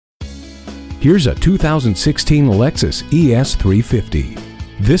Here's a 2016 Lexus ES350.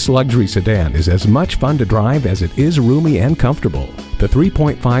 This luxury sedan is as much fun to drive as it is roomy and comfortable. The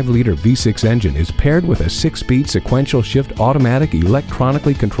 3.5-liter V6 engine is paired with a 6-speed sequential shift automatic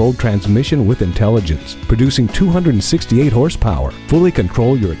electronically controlled transmission with intelligence, producing 268 horsepower. Fully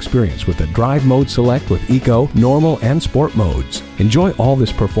control your experience with the Drive Mode Select with Eco, Normal, and Sport modes. Enjoy all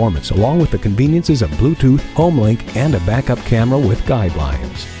this performance along with the conveniences of Bluetooth, HomeLink, and a backup camera with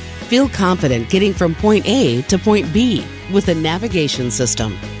guidelines. Feel confident getting from point A to point B with the navigation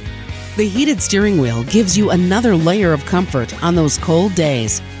system. The heated steering wheel gives you another layer of comfort on those cold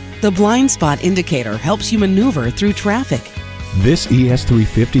days. The blind spot indicator helps you maneuver through traffic. This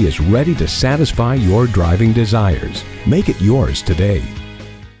ES350 is ready to satisfy your driving desires. Make it yours today.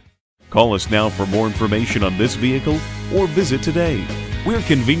 Call us now for more information on this vehicle or visit today. We're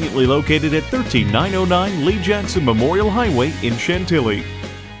conveniently located at 13909 Lee Jackson Memorial Highway in Chantilly.